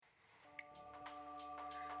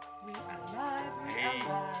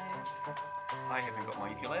I haven't got my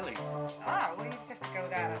ukulele. Oh, well, you just have to go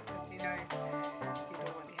without it because you know your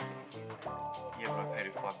daughter won't be happy if you use it. Yeah, but I paid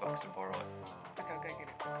her $5 to borrow it. Okay, I'll go get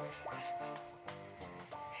it quickly.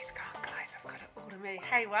 He's gone, guys. I've got it all to me.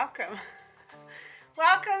 Hey, welcome.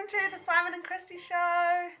 Welcome to the Simon and Christy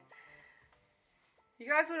Show. You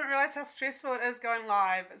guys wouldn't realise how stressful it is going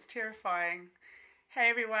live. It's terrifying. Hey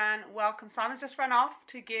everyone, welcome. Simon's just run off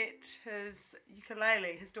to get his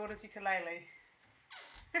ukulele, his daughter's ukulele.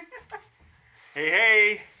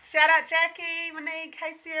 Hey! Shout out Jackie, Monique,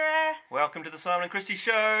 hey Sarah. Welcome to the Simon and Christy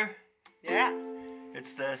Show. Yeah.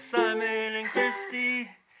 It's the Simon and Christy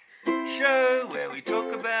Show where we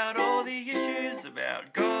talk about all the issues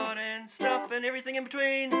about God and stuff and everything in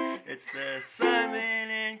between. It's the Simon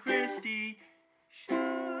and Christy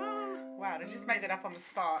Show. Wow, did you just make that up on the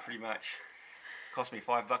spot? Pretty much. Cost me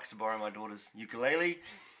 $5 to borrow my daughter's ukulele.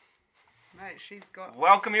 Mate, she's got...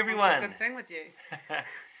 Welcome everyone. A good thing with you.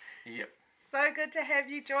 Yep. So good to have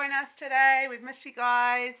you join us today. We've missed you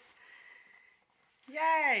guys.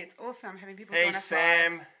 Yay, it's awesome having people join us. Hey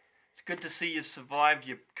Sam, live. it's good to see you survived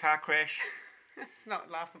your car crash. It's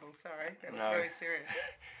not laughable, sorry. That was No. really serious.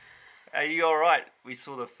 Are you alright? We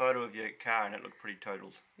saw the photo of your car and it looked pretty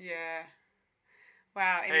totaled. Yeah.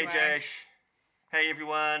 Wow, anyway. Hey Josh. Hey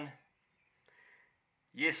everyone.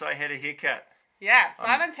 Yes, I had a haircut. Yeah,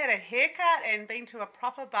 Simon's had a haircut and been to a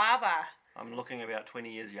proper barber. I'm looking about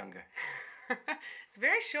 20 years younger. It's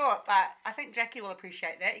very short, but I think Jackie will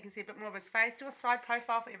appreciate that. You can see a bit more of his face. Do a side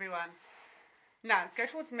profile for everyone. No, go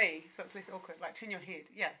towards me so it's less awkward. Like, turn your head.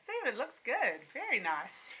 Yeah, see, it looks good. Very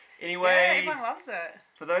nice. Anyway, yeah, everyone loves it.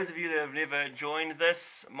 For those of you that have never joined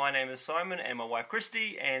this, my name is Simon and my wife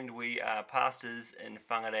Christy, and we are pastors in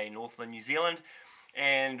Whangarei, Northland, New Zealand.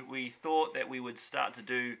 And we thought that we would start to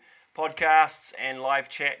do podcasts and live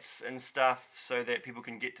chats and stuff so that people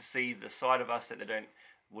can get to see the side of us that they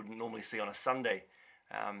wouldn't normally see on a Sunday.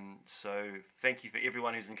 So thank you for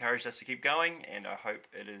everyone who's encouraged us to keep going, and I hope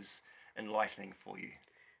it is enlightening for you.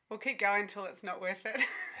 We'll keep going until it's not worth it.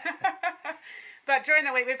 But during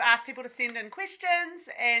the week we've asked people to send in questions,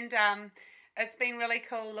 and it's been really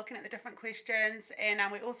cool looking at the different questions, and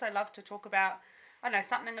we also love to talk about, I don't know,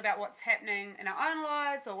 something about what's happening in our own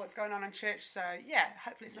lives or what's going on in church. So yeah,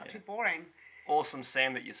 hopefully it's not too boring. Awesome,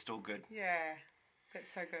 Sam, that you're still good. Yeah, that's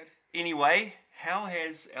so good. Anyway, how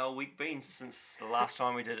has our week been since the last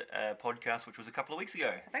time we did a podcast, which was a couple of weeks ago?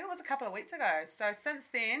 I think it was a couple of weeks ago. So since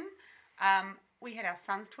then, we had our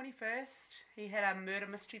son's 21st. He had a murder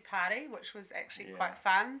mystery party, which was actually quite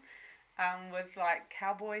fun, with like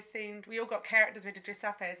cowboy themed. We all got characters we had to dress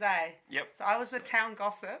up as, eh? Yep. So I was the town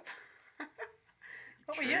gossip.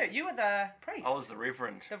 What were you? You were the priest. I was the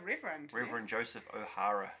Reverend. The Reverend. Reverend yes. Joseph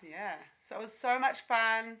O'Hara. Yeah. So it was so much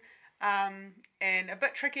fun, and a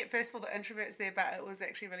bit tricky at first for the introverts there, but it was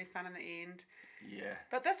actually really fun in the end. Yeah.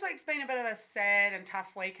 But this week's been a bit of a sad and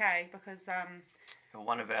tough week, eh? Because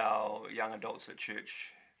one of our young adults at church,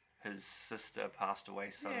 his sister passed away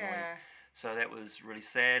suddenly. yeah, So that was really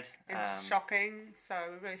sad. and shocking. So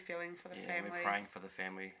we're really feeling for the family. We're praying for the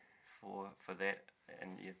family for that.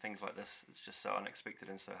 And things like this, it's just so unexpected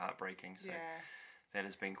and so heartbreaking. So that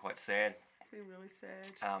has been quite sad. It's been really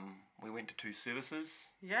sad. We went to 2 services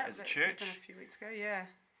as a that church. happened a few weeks ago, yeah.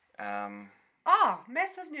 Um,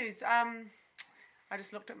 Massive news. I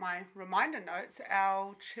just looked at my reminder notes.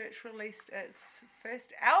 Our church released its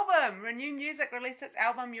first album. Renew Music released its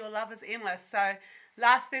album, Your Love Is Endless. So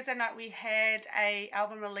last Thursday night we had a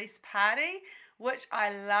album release party, which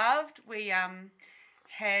I loved. We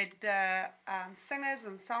had the singers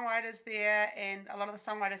and songwriters there, and a lot of the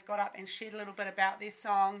songwriters got up and shared a little bit about their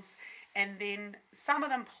songs, and then some of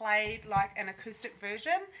them played like an acoustic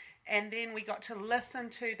version, and then we got to listen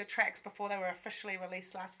to the tracks before they were officially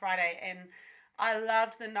released last Friday, and I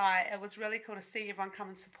loved the night. It was really cool to see everyone come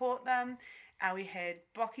and support them. We had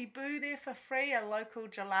Bocky Boo there for free, a local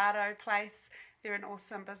gelato place. They're an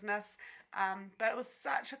awesome business. But it was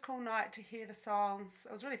such a cool night to hear the songs.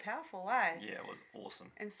 It was really powerful, eh? Yeah, it was awesome.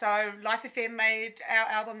 And so Life FM made our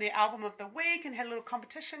album their album of the week and had a little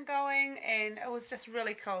competition going, and it was just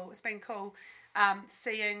really cool. It's been cool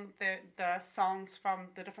seeing the songs from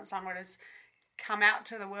the different songwriters come out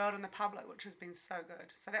to the world and the public, which has been so good.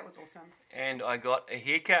 So that was awesome. And I got a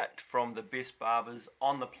haircut from the best barbers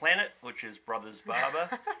on the planet, which is Brothers Barber.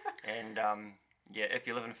 And yeah, if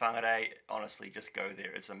you live in Whangarei, honestly, just go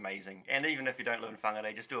there. It's amazing. And even if you don't live in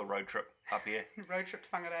Whangarei, just do a road trip up here. Road trip to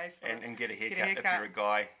Whangarei. And get a haircut if you're a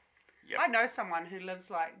guy. Yep. I know someone who lives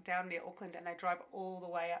like down near Auckland, and they drive all the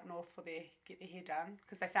way up north for get their hair done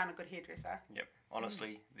because they found a good hairdresser. Yep,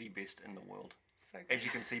 honestly, the best in the world. So good. As you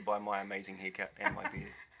can see by my amazing haircut and my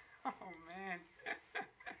beard. Oh man.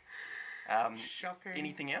 Shocking.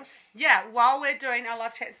 Anything else? Yeah, while we're doing our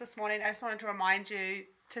live chats this morning, I just wanted to remind you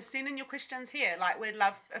to send in your questions here. Like, we'd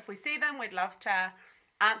love, if we see them, we'd love to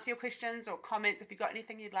answer your questions or comments. If you've got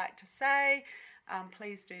anything you'd like to say,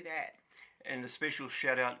 please do that. And a special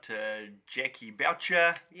shout out to Jackie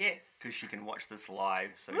Boucher. Yes. Because she can watch this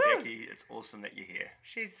live. So, Woo! Jackie, it's awesome that you're here.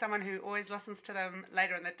 She's someone who always listens to them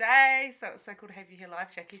later in the day. So it's so cool to have you here live,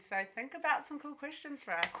 Jackie. So think about some cool questions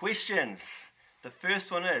for us. Questions. The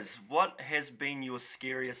first one is, what has been your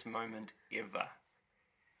scariest moment ever?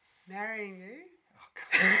 Marrying you? Oh,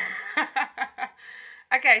 God.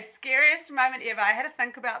 Okay, scariest moment ever. I had to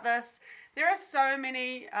think about this. There are so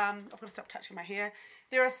many, I've got to stop touching my hair.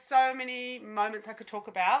 There are so many moments I could talk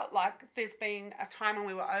about. Like, there's been a time when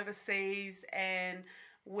we were overseas and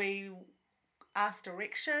we asked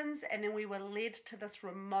directions, and then we were led to this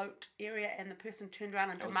remote area and the person turned around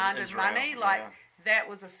and demanded money. Like, that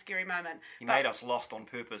was a scary moment. He made us lost on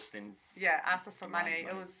purpose then. Yeah, asked us for money.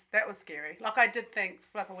 That was scary. Like, I did think,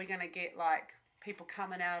 flip, are we going to get, like, people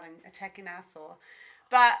coming out and attacking us?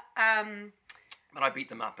 But I beat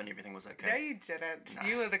them up and everything was okay. No, you didn't. No.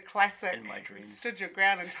 You were the classic. In my dreams. Stood your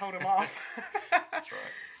ground and told them off. That's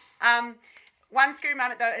right. One scary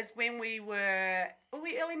moment, though, is when were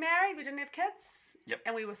we early married? We didn't have kids. Yep.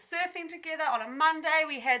 And we were surfing together on a Monday.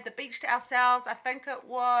 We had the beach to ourselves. I think it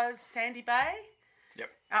was Sandy Bay. Yep.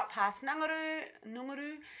 Out past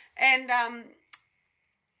Nunguru. And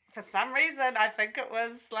for some reason, I think it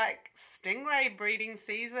was like stingray breeding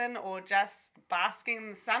season or just basking in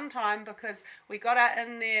the sun time, because we got out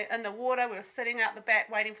in the water. We were sitting out the back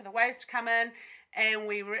waiting for the waves to come in, and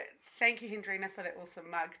thank you, Hendrina, for that awesome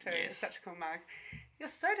mug too. Yes. It's such a cool mug. You're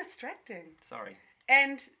so distracting. Sorry.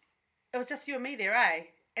 And it was just you and me there, eh?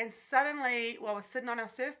 And suddenly, while we're sitting on our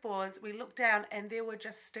surfboards, we looked down and there were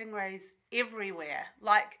just stingrays everywhere.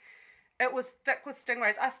 Like, it was thick with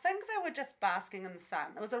stingrays. I think they were just basking in the sun.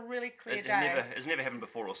 It was a really clear day. It's never happened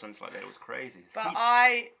before or since like that. It was crazy. But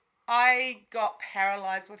I got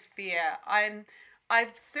paralysed with fear.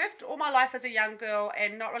 I've surfed all my life as a young girl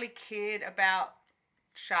and not really cared about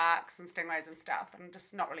sharks and stingrays and stuff, and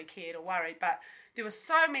just not really cared or worried. But there were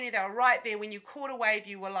so many that were right there. When you caught a wave,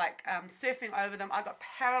 you were like surfing over them. I got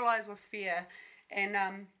paralysed with fear,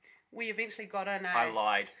 and we eventually got in. I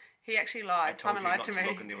lied. He actually lied. Simon lied to me.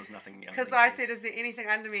 Look, and there was nothing. Because I said, "Is there anything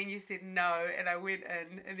under me?" And you said no, and I went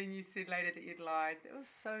in, and then you said later that you'd lied. It was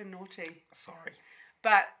so naughty. Sorry.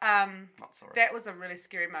 But not sorry. That was a really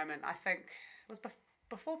scary moment. I think it was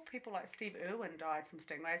before people like Steve Irwin died from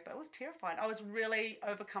stingrays, but it was terrifying. I was really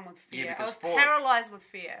overcome with fear. Yeah, I was paralysed with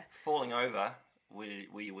fear. Falling over, where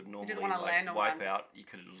you would normally land on wipe one. out, you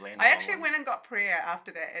could land I on actually one. went and got prayer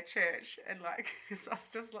after that at church, and like, I was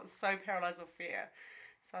just like, so paralysed with fear.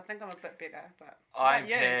 So I think I'm a bit better. But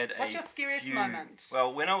what's your scariest moment?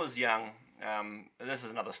 Well, when I was young, and this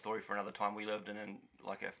is another story for another time. We lived in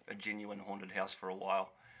like a genuine haunted house for a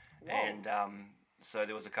while. Whoa. And so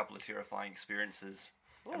there was a couple of terrifying experiences.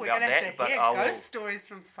 Ooh, we're going to have to hear ghost stories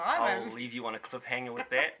from Simon. I'll leave you on a cliffhanger with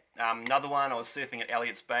that. Another one, I was surfing at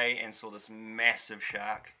Elliott's Bay and saw this massive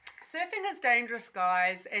shark. Surfing is dangerous,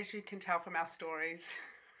 guys, as you can tell from our stories.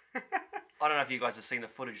 I don't know if you guys have seen the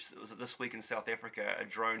footage. It was this week in South Africa. A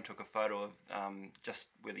drone took a photo of just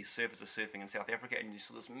where these surfers are surfing in South Africa, and you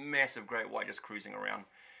saw this massive great white just cruising around.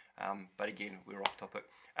 But again, we're off topic.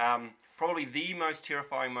 Probably the most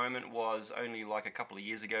terrifying moment was only like a couple of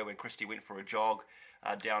years ago when Christy went for a jog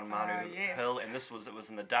down Manu Hill, and it was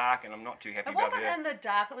in the dark, and I'm not too happy about it. It wasn't in the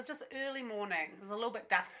dark, it was just early morning. It was a little bit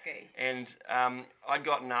dusky. And I'd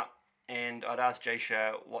gotten up, and I'd asked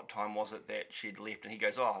Jasha what time was it that she'd left, and he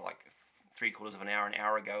goes, like 3/4 of an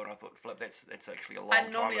hour ago, and I thought, flip, that's actually a long time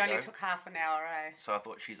ago. I normally only took half an hour, eh? So I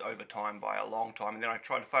thought she's over time by a long time, and then I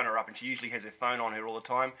tried to phone her up, and she usually has her phone on her all the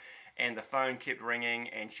time, and the phone kept ringing,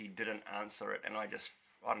 and she didn't answer it, and I just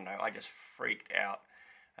freaked out.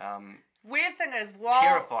 Weird thing is,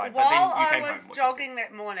 while I was jogging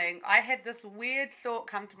that morning, I had this weird thought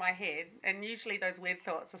come to my head, and usually those weird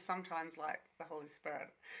thoughts are sometimes like the Holy Spirit,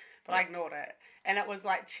 but I ignored it, and it was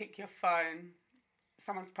like, check your phone.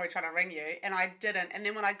 Someone's probably trying to ring you, and I didn't. And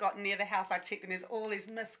then when I got near the house, I checked, and there's all these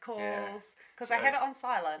missed calls because I have it on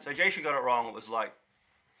silent. So Jasha got it wrong. It was like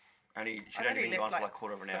she'd only been gone for like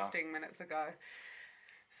 1/4 of an hour. 15 minutes ago.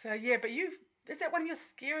 So yeah, but is that one of your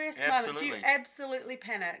scariest Absolutely. moments? You absolutely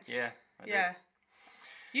panicked. Yeah. I did.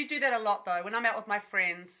 You do that a lot though. When I'm out with my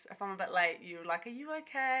friends, if I'm a bit late, you're like, "Are you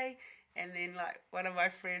okay?" And then like one of my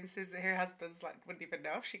friends says that her husband's like wouldn't even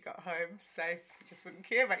know if she got home safe, just wouldn't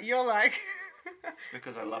care. But you're like,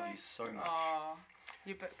 because I love you so much. Oh,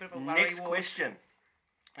 you're a bit of a worry Next question.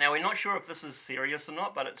 Now, we're not sure if this is serious or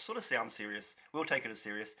not, but it sort of sounds serious. We'll take it as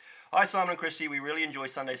serious. Hi, Simon and Christy. We really enjoy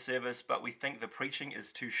Sunday service, but we think the preaching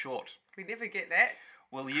is too short. We never get that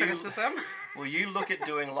criticism. Will you look at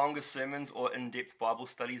doing longer sermons or in-depth Bible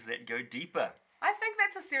studies that go deeper? I think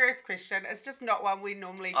that's a serious question. It's just not one we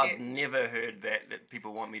normally get. I've never heard that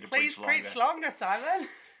people want me to preach longer. Please preach longer, Simon.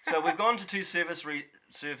 So we've gone to 2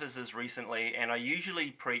 services recently, and I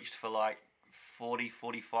usually preached for like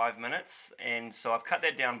 45 minutes, and so I've cut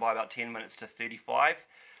that down by about 10 minutes to 35.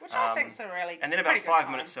 Which I think's a really and then about 5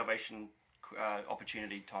 minutes salvation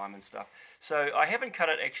opportunity time and stuff. So I haven't cut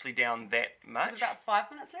it actually down that much. Is it about 5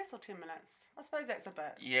 minutes less or 10 minutes? I suppose that's a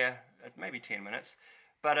bit. Yeah, maybe 10 minutes.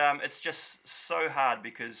 But it's just so hard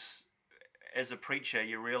because as a preacher,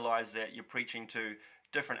 you realise that you're preaching to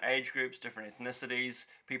different age groups, different ethnicities.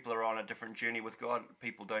 People are on a different journey with God.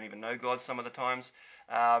 People don't even know God some of the times.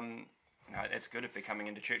 No, that's good if they're coming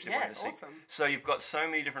into church. Yeah, it's awesome. So you've got so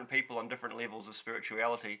many different people on different levels of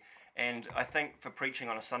spirituality. And I think for preaching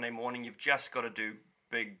on a Sunday morning, you've just got to do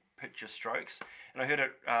big picture strokes. And I heard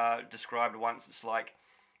it described once. It's like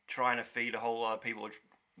trying to feed a whole lot of people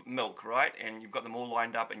milk, right? And you've got them all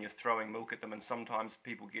lined up and you're throwing milk at them. And sometimes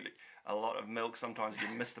people get a lot of milk. Sometimes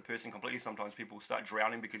you miss the person completely. Sometimes people start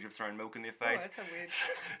drowning because you've thrown milk in their face. Oh, that's a weird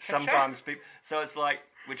Sometimes people... So it's like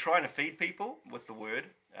we're trying to feed people with the word.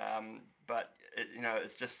 But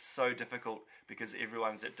it's just so difficult because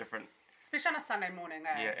everyone's at different. Especially on a Sunday morning,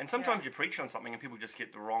 eh? Yeah, and sometimes you preach on something and people just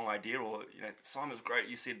get the wrong idea, or Simon's great,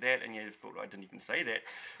 you said that, and you thought I didn't even say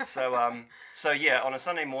that. So yeah, on a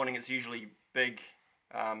Sunday morning it's usually big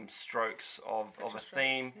strokes of a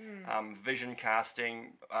theme, vision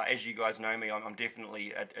casting. As you guys know me, I'm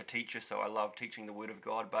definitely a teacher, so I love teaching the Word of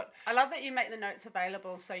God. But I love that you make the notes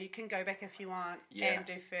available so you can go back if you want and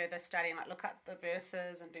do further studying, like look up the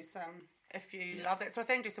verses and do some, if you love that sort of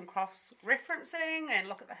thing, do some cross-referencing and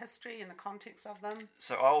look at the history and the context of them.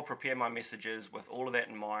 So I will prepare my messages with all of that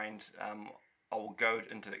in mind. I will go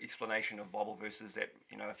into the explanation of Bible verses that,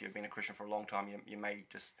 if you've been a Christian for a long time, you may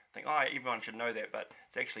just think, everyone should know that, but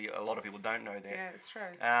it's actually a lot of people don't know that. Yeah, it's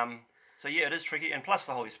true. So yeah, it is tricky, and plus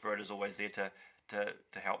the Holy Spirit is always there to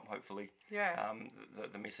help, hopefully,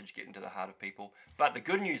 the message get into the heart of people. But the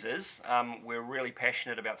good news is we're really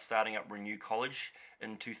passionate about starting up Renew College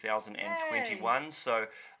in 2021. Yay. So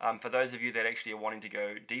for those of you that actually are wanting to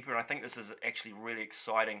go deeper, and I think this is actually really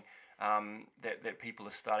exciting that people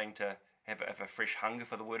are starting to have a fresh hunger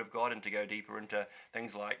for the Word of God and to go deeper into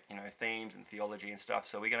things like themes and theology and stuff.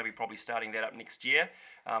 So we're going to be probably starting that up next year.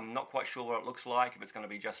 Not quite sure what it looks like, if it's going to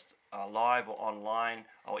be just live or online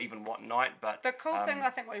or even what night. But the cool thing I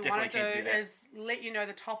think we want to do is let you know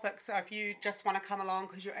the topic. So if you just want to come along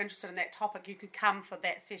because you're interested in that topic, you could come for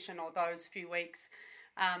that session or those few weeks.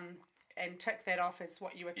 And tick that off as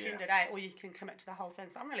what you attended, or you can commit to the whole thing.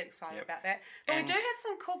 So I'm really excited about that. But we do have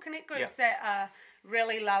some cool connect groups that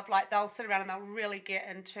really love, like they'll sit around and they'll really get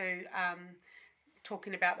into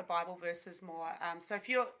talking about the Bible verses more. So if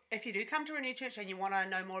you do come to Renew Church and you want to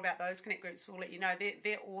know more about those connect groups, we'll let you know.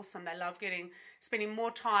 They're awesome. They love spending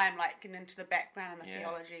more time getting into the background and the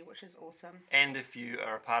theology, which is awesome. And if you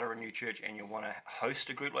are a part of Renew Church and you want to host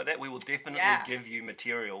a group like that, we will definitely give you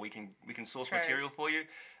material. We can source material for you.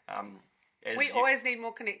 We always need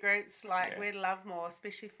more connect groups. We'd love more,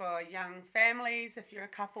 especially for young families. If you're a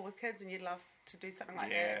couple with kids and you'd love to do something like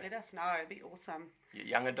that, let us know. It'd be awesome.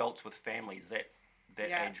 Young adults with families, that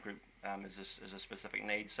age group is a specific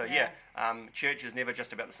need. So church is never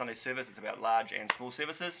just about the Sunday service. It's about large and small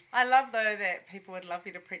services. I love though that people would love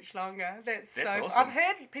you to preach longer. That's so awesome. I've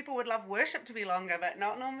heard people would love worship to be longer, but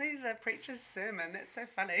not normally the preacher's sermon. That's so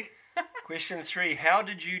funny. Question 3: how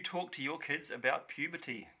did you talk to your kids about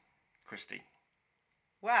puberty, Christy?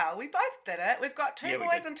 Well, we both did it. We've got 2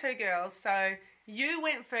 boys and 2 girls, so you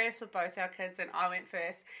went first with both our kids and I went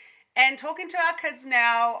first. And talking to our kids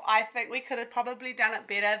now, I think we could have probably done it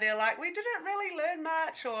better. They're like, we didn't really learn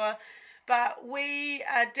much, but we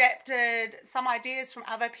adapted some ideas from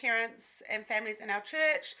other parents and families in our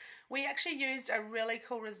church. We actually used a really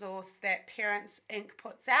cool resource that Parents Inc.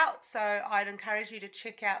 puts out. So I'd encourage you to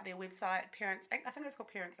check out their website, Parents Inc. I think it's called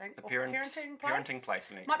Parents Inc. Parenting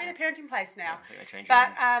Place. Might be the Parenting Place now. Yeah, I think they changed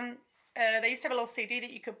it. But they used to have a little CD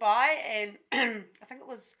that you could buy, and I think it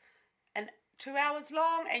was 2 hours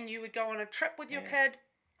long, and you would go on a trip with your kid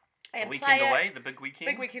and play it. The big weekend?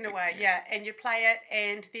 Big weekend away, and you play it,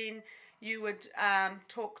 and then you would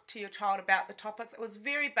talk to your child about the topics. It was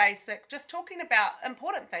very basic, just talking about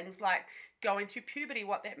important things like going through puberty,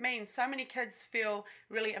 what that means. So many kids feel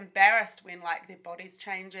really embarrassed when their body's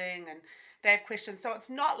changing and they have questions. So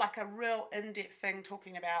it's not like a real in-depth thing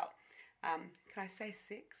talking about, can I say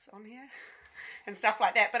sex on here? and stuff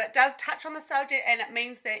like that. But it does touch on the subject, and it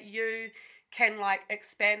means that you can like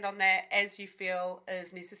expand on that as you feel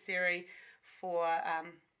is necessary for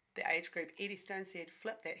the age group. Eddie Stone said,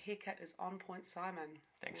 "Flip, that haircut is on point, Simon."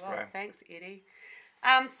 Thanks, well, bro. Thanks, Eddie.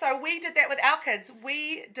 So we did that with our kids.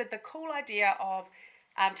 We did the cool idea of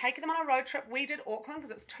taking them on a road trip. We did Auckland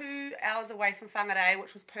because it's 2 hours away from Whangarei,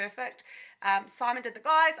 which was perfect. Simon did the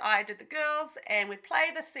guys, I did the girls, and we'd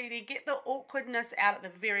play the CD, get the awkwardness out at the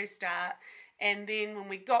very start, and then when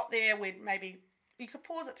we got there, we'd maybe, you could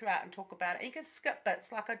pause it throughout and talk about it. You could skip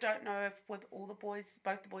bits, like I don't know if with all the boys,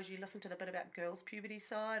 both the boys, you listen to the bit about girls' puberty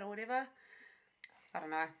side or whatever. I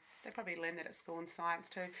don't know. They probably learned that at school in science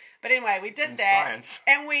too. But anyway, we did that. Science.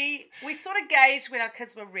 And we sort of gauged when our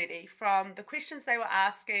kids were ready from the questions they were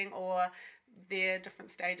asking or their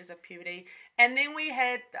different stages of puberty. And then we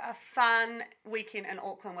had a fun weekend in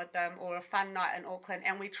Auckland with them, or a fun night in Auckland.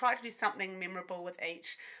 And we tried to do something memorable with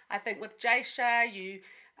each. I think with Jaysha,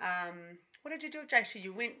 what did you do with Jaysha?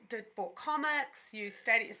 You bought comics, you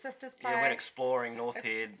stayed at your sister's place. Yeah, went exploring North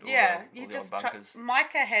Head. You just bunkers.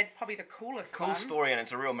 Micah had probably the coolest Cool story, and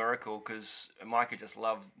it's a real miracle because Micah just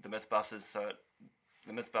loved the Mythbusters. So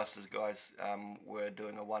the Mythbusters guys were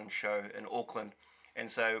doing a one show in Auckland, and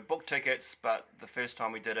so booked tickets. But the first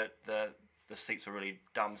time we did it, the seats were really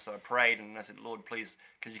dumb. So I prayed and I said, "Lord, please,"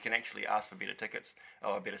 because you can actually ask for better tickets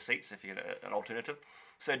or better seats if you get an alternative.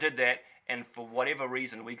 So I did that, and for whatever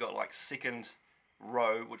reason, we got like second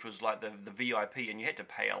row, which was like the VIP, and you had to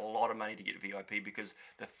pay a lot of money to get VIP because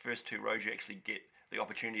the first 2 rows you actually get the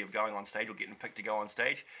opportunity of going on stage or getting picked to go on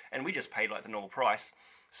stage, and we just paid like the normal price.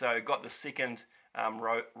 So got the second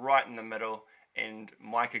row right in the middle, and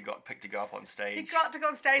Micah got picked to go up on stage. He got to go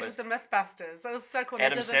on stage with the Mythbusters. It was so cool.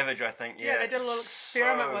 Adam Savage, I think. Yeah, they did a little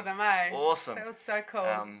experiment with him, eh? Awesome. That was so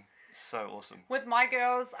cool. So awesome. With my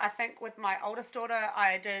girls, I think with my oldest daughter,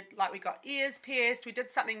 I did, like, we got ears pierced. We did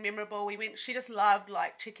something memorable. She just loved,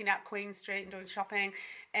 like, checking out Queen Street and doing shopping.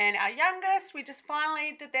 And our youngest, we just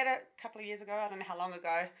finally did that a couple of years ago. I don't know how long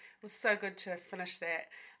ago. It was so good to finish that.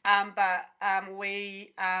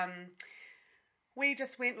 We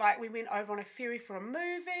just went over on a ferry for a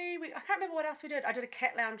movie. I can't remember what else we did. I did a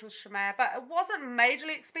cat lounge with Shemaya, but it wasn't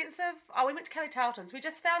majorly expensive. We went to Kelly Tarleton's. We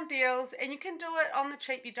just found deals, and you can do it on the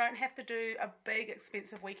cheap. You don't have to do a big,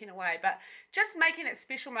 expensive weekend away, but just making it a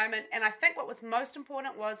special moment. And I think what was most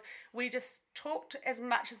important was we just talked as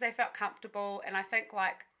much as they felt comfortable, and I think,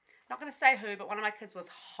 like, not going to say who, but one of my kids was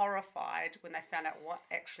horrified when they found out what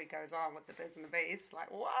actually goes on with the birds and the bees.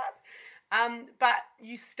 Like, what? But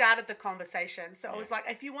you started the conversation. So it was like,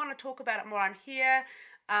 if you want to talk about it more, I'm here.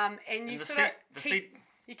 And you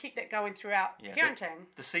keep that going throughout parenting.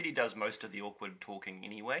 The CD does most of the awkward talking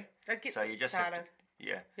anyway. It gets started.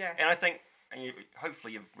 Yeah. And I think,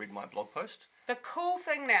 hopefully you've read my blog post. The cool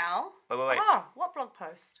thing now... Wait. Oh, what blog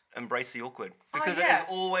post? Embrace the awkward. Because it is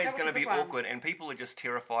always going to be awkward, and people are just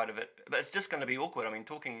terrified of it. But it's just going to be awkward. I mean,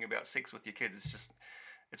 talking about sex with your kids,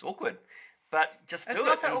 it's awkward. But just do it. It's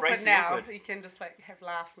not so Embrace awkward the now. awkward. You can just, like, have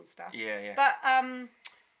laughs and stuff. Yeah. But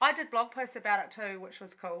I did blog posts about it too, which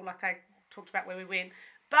was cool. Like, I talked about where we went.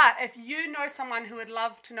 But if you know someone who would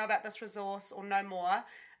love to know about this resource or know more...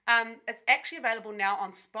 it's actually available now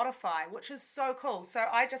on Spotify, which is so cool. So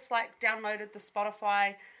I just downloaded the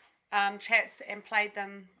Spotify chats and played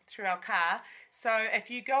them through our car. So if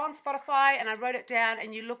you go on Spotify, and I wrote it down,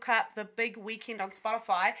 and you look up the big weekend on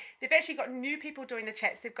Spotify, they've actually got new people doing the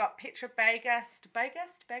chats. They've got Petra Bagast,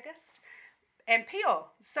 and Pio.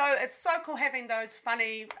 So it's so cool having those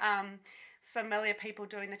funny... familiar people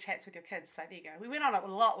doing the chats with your kids. So there you go. We went on a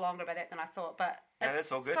lot longer about that than I thought, but it's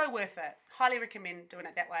so worth it. Highly recommend doing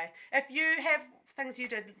it that way. If you have things you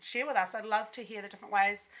did, share with us. I'd love to hear the different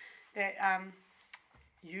ways that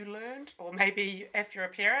you learned, or maybe if you're a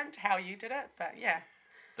parent, how you did it. But yeah.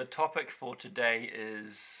 The topic for today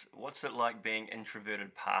is, what's it like being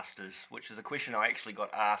introverted pastors, which is a question I actually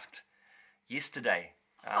got asked yesterday.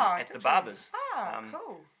 At the barbers.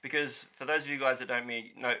 Cool. Because for those of you guys that know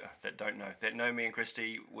me and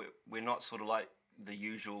Christy, we're not sort of like the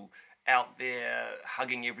usual out there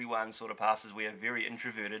hugging everyone sort of pastors. We are very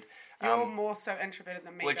introverted. You're more so introverted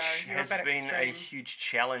than me, which though. You're has a bit been extreme. a huge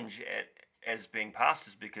challenge as being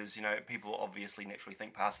pastors, because people obviously naturally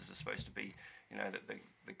think pastors are supposed to be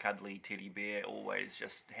the cuddly teddy bear, always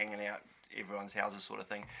just hanging out everyone's houses sort of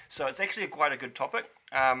thing. So it's actually quite a good topic.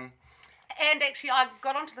 And actually, I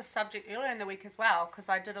got onto the subject earlier in the week as well, because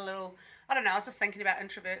I did I was just thinking about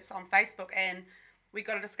introverts on Facebook, and we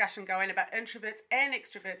got a discussion going about introverts and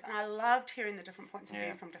extroverts, and I loved hearing the different points of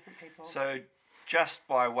view from different people. So just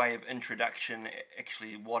by way of introduction,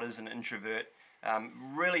 actually, what is an introvert?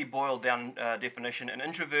 Really boiled down definition, an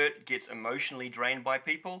introvert gets emotionally drained by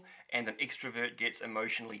people, and an extrovert gets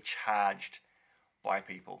emotionally charged by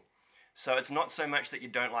people. So it's not so much that you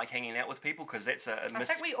don't like hanging out with people, because that's a I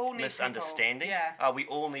think we all need misunderstanding. people. Yeah. We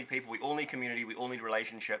all need people, we all need community, we all need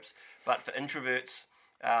relationships. But for introverts,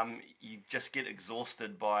 you just get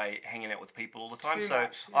exhausted by hanging out with people all the time. Too so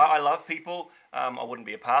much, yeah. I love people. I wouldn't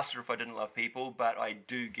be a pastor if I didn't love people, but I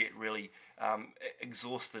do get really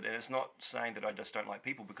exhausted. And it's not saying that I just don't like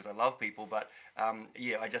people, because I love people, but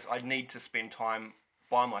I need to spend time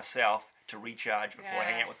by myself to recharge before I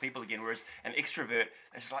hang out with people again. Whereas an extrovert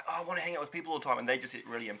is just like, I want to hang out with people all the time, and they just get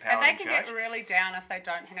really empowered and they can charged. get really down if they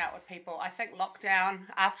don't hang out with people. I think lockdown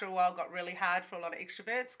after a while got really hard for a lot of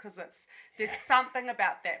extroverts, because there's something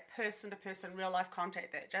about that person-to-person real-life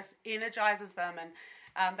contact that just energizes them,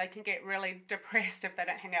 and they can get really depressed if they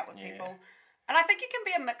don't hang out with people. And I think it can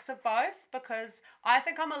be a mix of both, because I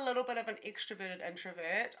think I'm a little bit of an extroverted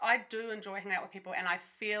introvert. I do enjoy hanging out with people and I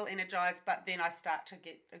feel energized, but then I start to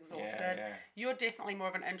get exhausted. Yeah. You're definitely more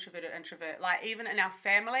of an introverted introvert. Like, even in our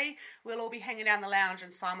family, we'll all be hanging out in the lounge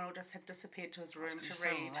and Simon will just have disappeared to his room to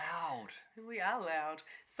read. So loud. We are loud.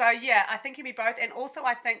 So yeah, I think it can be both. And also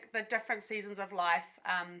I think the different seasons of life,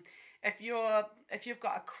 if you've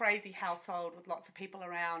got a crazy household with lots of people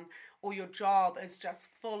around, or your job is just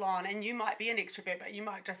full on, and you might be an extrovert, but you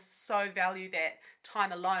might just so value that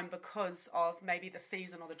time alone because of maybe the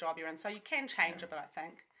season or the job you're in. So you can change a bit, I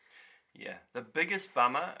think. Yeah, the biggest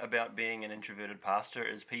bummer about being an introverted pastor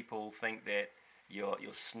is people think that you're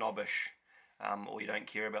snobbish, or you don't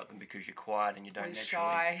care about them because you're quiet and you don't naturally.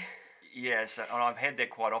 Shy. Yeah, so and I've had that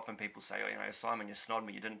quite often. People say, Simon, you snod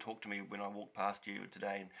me. You didn't talk to me when I walked past you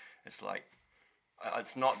today. And it's like,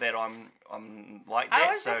 it's not that I'm like that.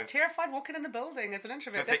 I was just terrified walking in the building as an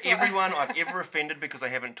introvert. For everyone I've ever offended because I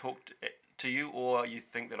haven't talked to you, or you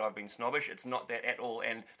think that I've been snobbish, it's not that at all.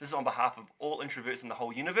 And this is on behalf of all introverts in the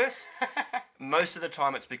whole universe. Most of the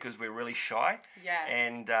time it's because we're really shy. Yeah.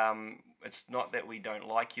 And it's not that we don't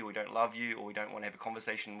like you, we don't love you, or we don't want to have a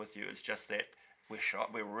conversation with you. It's just that we're shy.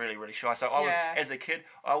 We're really, really shy. So as a kid,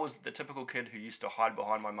 I was the typical kid who used to hide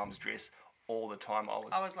behind my mum's dress all the time.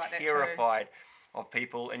 I was like terrified of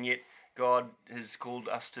people, and yet God has called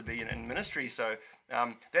us to be in ministry. So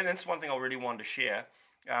that's one thing I really wanted to share.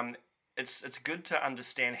 It's good to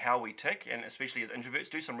understand how we tick, and especially as introverts,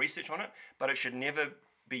 do some research on it, but it should never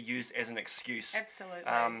be used as an excuse. Absolutely.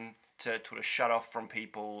 To sort of shut off from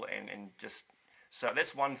people and just... So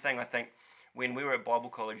that's one thing I think. When we were at Bible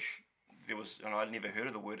college, and I'd never heard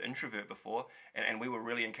of the word introvert before, and we were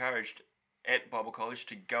really encouraged at Bible college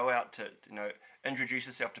to go out to introduce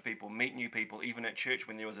yourself to people, meet new people. Even at church,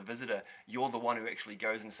 when there was a visitor, you're the one who actually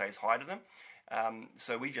goes and says hi to them.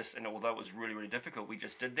 So we just, and although it was really, really difficult, we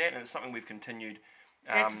just did that, and it's something we've continued.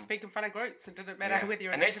 And to speak in front of groups, it didn't matter whether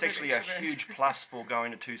you're an introvert. And that's actually extrovert. a huge plus for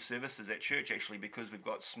going to 2 services at church, actually, because we've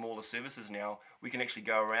got smaller services now. We can actually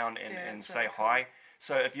go around and say hi.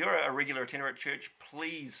 So if you're a regular attender at church,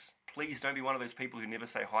 please don't be one of those people who never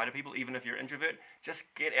say hi to people, even if you're an introvert. Just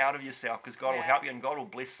get out of yourself, because God will help you, and God will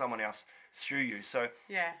bless someone else through you. So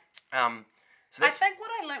I think what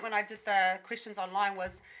I learnt when I did the questions online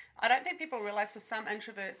was, I don't think people realise, for some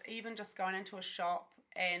introverts, even just going into a shop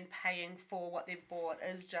and paying for what they've bought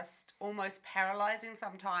is just almost paralysing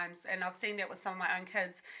sometimes. And I've seen that with some of my own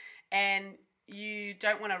kids. And you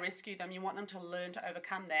don't want to rescue them. You want them to learn to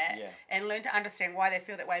overcome that and learn to understand why they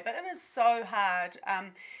feel that way. But it is so hard.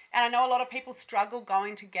 And I know a lot of people struggle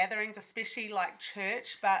going to gatherings, especially like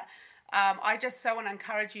church. But I just so want to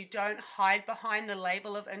encourage you, don't hide behind the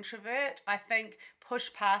label of introvert. I think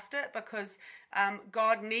push past it, because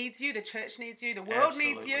God needs you, the church needs you, the world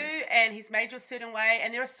needs you, and He's made you a certain way.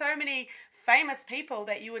 And there are so many famous people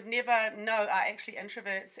that you would never know are actually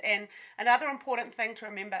introverts. And another important thing to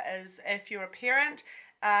remember is, if you're a parent,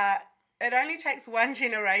 it only takes one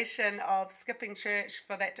generation of skipping church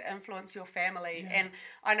for that to influence your family. And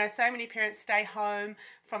I know so many parents stay home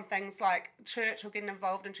from things like church or getting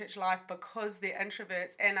involved in church life because they're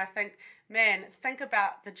introverts. And I think, man, think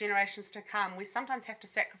about the generations to come. We sometimes have to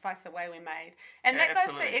sacrifice the way we're made. And that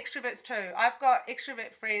goes for extroverts too. I've got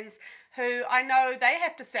extrovert friends who I know they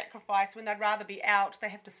have to sacrifice when they'd rather be out. They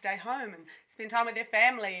have to stay home and spend time with their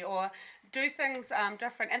family, or do things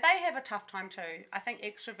different, and they have a tough time too. I think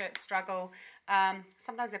extroverts struggle.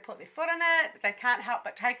 Sometimes they put their foot in it. They can't help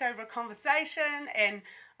but take over a conversation, and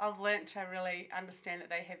I've learnt to really understand that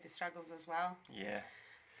they have their struggles as well. Yeah.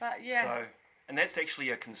 But So, and that's actually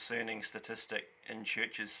a concerning statistic in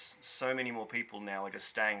churches. So many more people now are just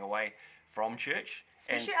staying away from church.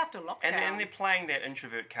 Especially after lockdown. And they're playing that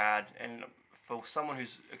introvert card, and for someone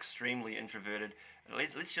who's extremely introverted,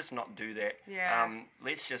 let's just not do that. Yeah.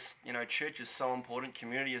 Let's just, church is so important,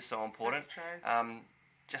 community is so important. That's true.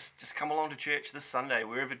 Just come along to church this Sunday,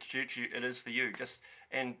 wherever church it is for you.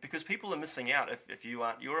 And because people are missing out if you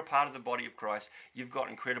aren't. You're a part of the body of Christ. You've got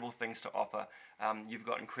incredible things to offer. You've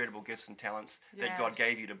got incredible gifts and talents that God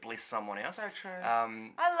gave you to bless someone else. So true.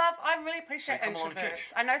 I really appreciate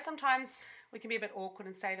introverts. I know sometimes we can be a bit awkward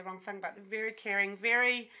and say the wrong thing, but they're very caring,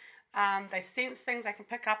 they sense things, they can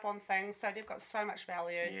pick up on things, so they've got so much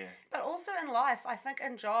value. Yeah. But also in life, I think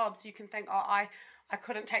in jobs, you can think, I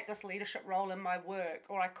couldn't take this leadership role in my work,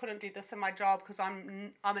 or I couldn't do this in my job because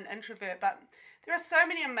I'm an introvert. But there are so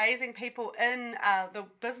many amazing people in the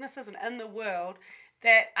businesses and in the world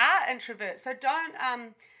that are introverts. So don't,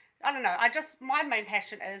 I don't know, my main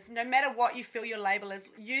passion is no matter what you feel your label is,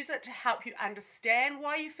 use it to help you understand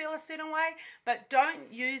why you feel a certain way, but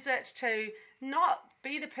don't use it to not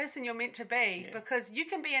be the person you're meant to be, because you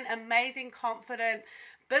can be an amazing, confident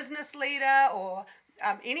business leader or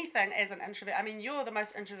anything as an introvert. I mean, you're the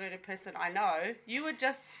most introverted person I know. You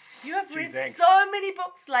have read so many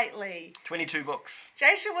books lately. 22 books.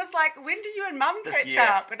 Jasha was like, when do you and Mum catch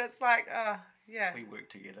up? And it's like, yeah. We work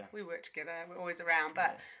together. We're always around.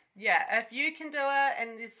 But yeah, if you can do it,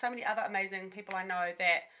 and there's so many other amazing people I know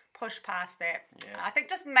that push past that. Yeah. I think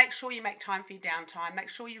just make sure you make time for your downtime. Make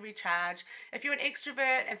sure you recharge. If you're an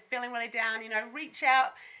extrovert and feeling really down, reach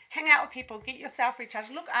out. Hang out with people, get yourself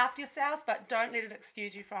recharged, look after yourselves, but don't let it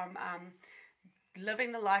excuse you from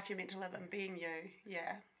living the life you're meant to live and being you.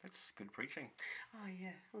 Yeah. That's good preaching. Oh, yeah,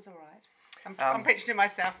 it was all right. I'm preaching to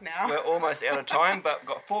myself now. We're almost out of time, but we've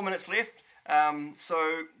got 4 minutes left.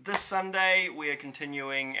 So this Sunday, we are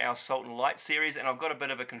continuing our Salt and Light series, and I've got a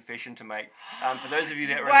bit of a confession to make. For those of you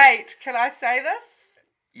that Wait, can I say this?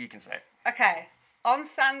 You can say it. Okay. On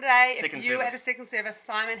Sunday, if you were at a second service,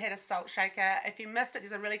 Simon had a salt shaker. If you missed it,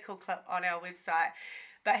 there's a really cool clip on our website.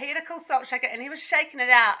 But he had a cool salt shaker and he was shaking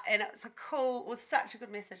it out, and it was such a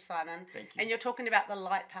good message, Simon. Thank you. And you're talking about the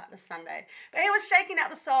light part this Sunday. But he was shaking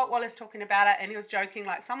out the salt while he was talking about it, and he was joking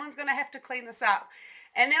like, someone's going to have to clean this up.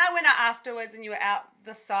 And then I went out afterwards and you were out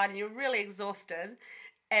this side and you were really exhausted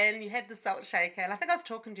and you had the salt shaker. And I think I was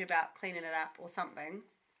talking to you about cleaning it up or something.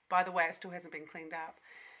 By the way, it still hasn't been cleaned up.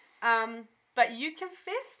 But you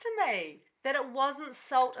confessed to me that it wasn't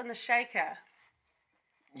salt in the shaker.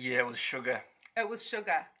 Yeah, it was sugar. It was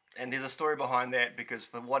sugar. And there's a story behind that, because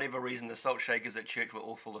for whatever reason, the salt shakers at church were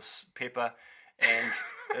all full of pepper. And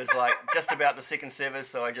it was like just about the second service,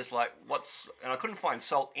 so I just and I couldn't find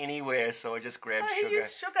salt anywhere, so I just grabbed sugar. So he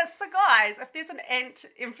used sugar. So guys, if there's an ant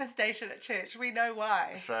infestation at church, we know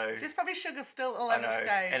why. So there's probably sugar still all over the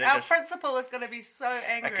stage. And our principal is going to be so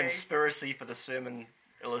angry. A conspiracy for the sermon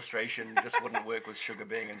illustration just wouldn't work with sugar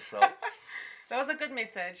being in salt. That was a good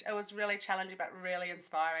message. It was really challenging but really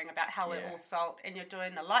inspiring about how we're all salt. And you're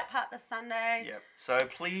doing the light part this Sunday. Yep. So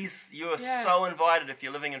please, you are so invited if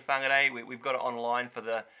you're living in Whangarei. We've got it online for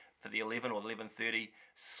the 11 or 11:30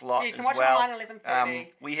 slot as well. You can watch online 11:30.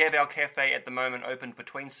 We have our cafe at the moment open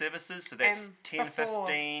between services, so that's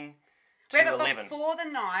 10:15 we have to it 11. Before the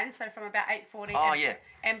 9, so from about 8:40. Oh,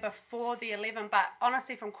 and before the 11. But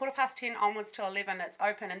honestly, from 10:15 onwards till 11, it's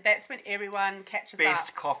open, and that's when everyone catches up.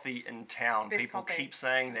 Best coffee in town. People keep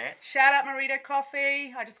saying that. Shout out Marita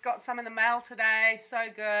Coffee. I just got some in the mail today. So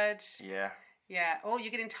good. Yeah. Yeah. Oh,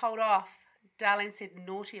 you're getting told off. Darlene said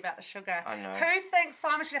naughty about the sugar. I know. Who thinks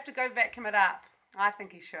Simon should have to go vacuum it up? I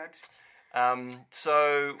think he should.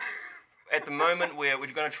 So at the moment, we're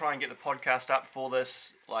going to try and get the podcast up for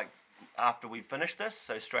this, after we finish this,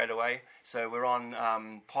 so straight away. So we're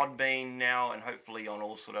on Podbean now, and hopefully on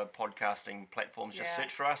all sort of podcasting platforms. Just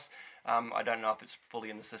search for us. I don't know if it's fully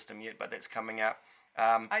in the system yet, but that's coming out.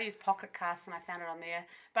 I use Pocket Cast and I found it on there.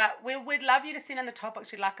 But we'd love you to send in the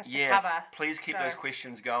topics you'd like us to cover. Please keep those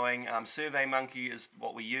questions going. SurveyMonkey is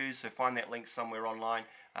what we use, so find that link somewhere online,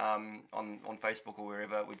 on Facebook or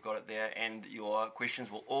wherever. We've got it there, and your questions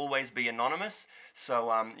will always be anonymous.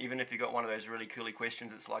 So even if you've got one of those really curly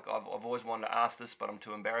questions, it's like, I've always wanted to ask this, but I'm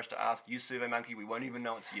too embarrassed to ask. Use SurveyMonkey. We won't even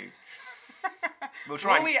know it's you.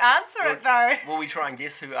 Will we answer it though? Will we try and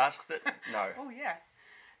guess who asked it? No. Oh yeah.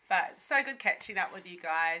 But so good catching up with you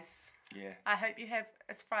guys. Yeah. I hope you have...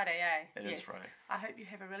 It's Friday, eh? It is Friday. I hope you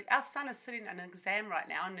have a really... Our son is sitting an exam right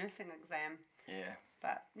now, a nursing exam. Yeah.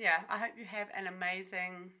 But, yeah, I hope you have an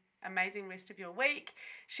amazing rest of your week.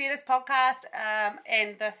 Share this podcast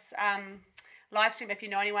and this live stream if you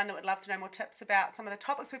know anyone that would love to know more tips about some of the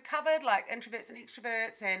topics we've covered, like introverts and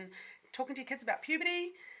extroverts and talking to your kids about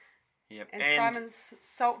puberty. Yep. And Simon's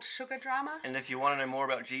salt sugar drama. And if you want to know more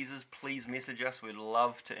about Jesus, please message us. We'd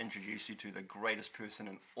love to introduce you to the greatest person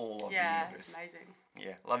in all of the universe. Yeah, it's amazing.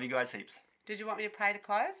 Yeah, love you guys heaps. Did you want me to pray to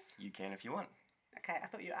close? You can if you want. Okay, I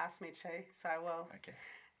thought you asked me to, so I will. Okay.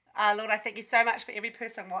 Lord, I thank you so much for every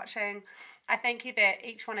person watching. I thank you that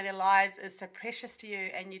each one of their lives is so precious to you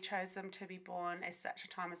and you chose them to be born at such a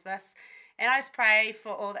time as this. And I just pray for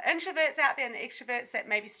all the introverts out there and the extroverts that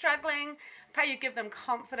may be struggling. I pray you give them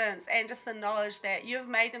confidence and just the knowledge that you've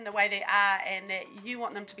made them the way they are and that you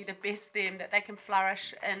want them to be the best them, that they can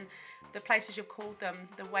flourish in the places you've called them,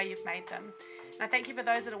 the way you've made them. And I thank you for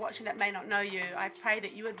those that are watching that may not know you. I pray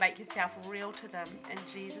that you would make yourself real to them in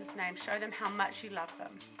Jesus' name. Show them how much you love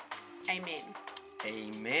them. Amen.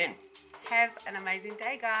 Amen. Have an amazing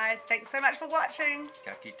day, guys. Thanks so much for watching.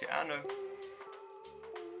 Ka kite anō.